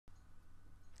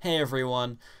Hey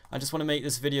everyone, I just want to make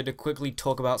this video to quickly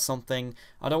talk about something.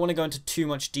 I don't want to go into too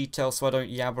much detail so I don't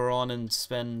yabber on and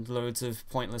spend loads of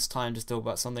pointless time just talk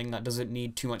about something that doesn't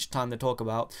need too much time to talk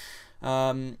about.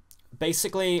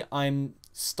 Basically, I'm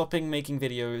stopping making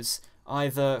videos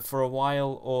either for a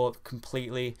while or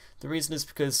completely. The reason is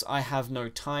because I have no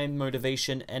time,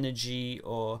 motivation, energy,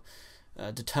 or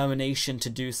determination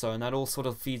to do so, and that all sort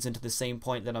of feeds into the same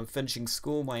point that I'm finishing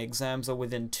school. My exams are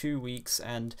within 2 weeks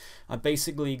and I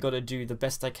basically got to do the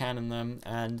best I can in them,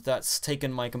 and that's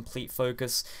taken my complete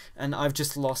focus and I've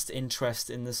just lost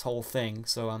interest in this whole thing.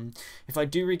 So if I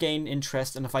do regain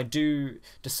interest and if I do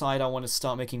decide I want to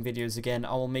start making videos again,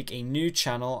 I will make a new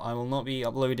channel. I will not be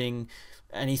uploading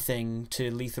anything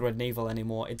to LethalRednavel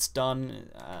anymore. It's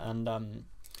done, and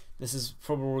this is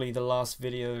probably the last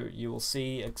video you will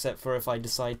see, except for if I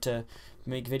decide to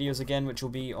make videos again, which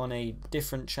will be on a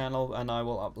different channel, and I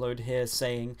will upload here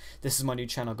saying this is my new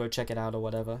channel, go check it out or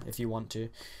whatever if you want to.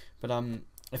 But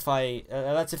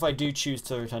that's if I do choose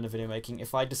to return to video making.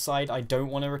 If I decide I don't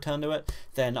want to return to it,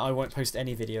 then I won't post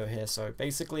any video here. So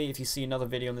basically, if you see another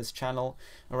video on this channel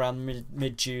around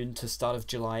mid-June to start of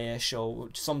July-ish, or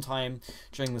sometime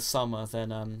during the summer,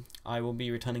 then I will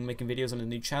be returning making videos on a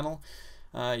new channel.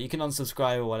 You can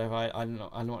unsubscribe or whatever. I'm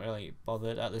not really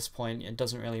bothered at this point. It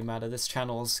doesn't really matter. This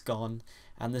channel's gone,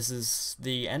 and this is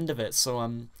the end of it. So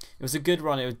it was a good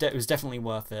run. It was definitely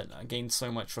worth it. I gained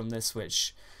so much from this,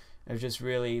 which has just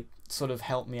really sort of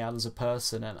helped me out as a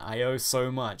person, and I owe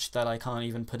so much that I can't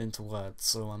even put into words.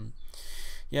 So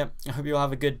yeah, I hope you all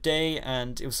have a good day,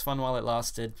 and it was fun while it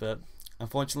lasted, but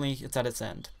unfortunately it's at its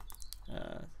end.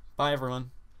 Bye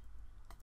everyone.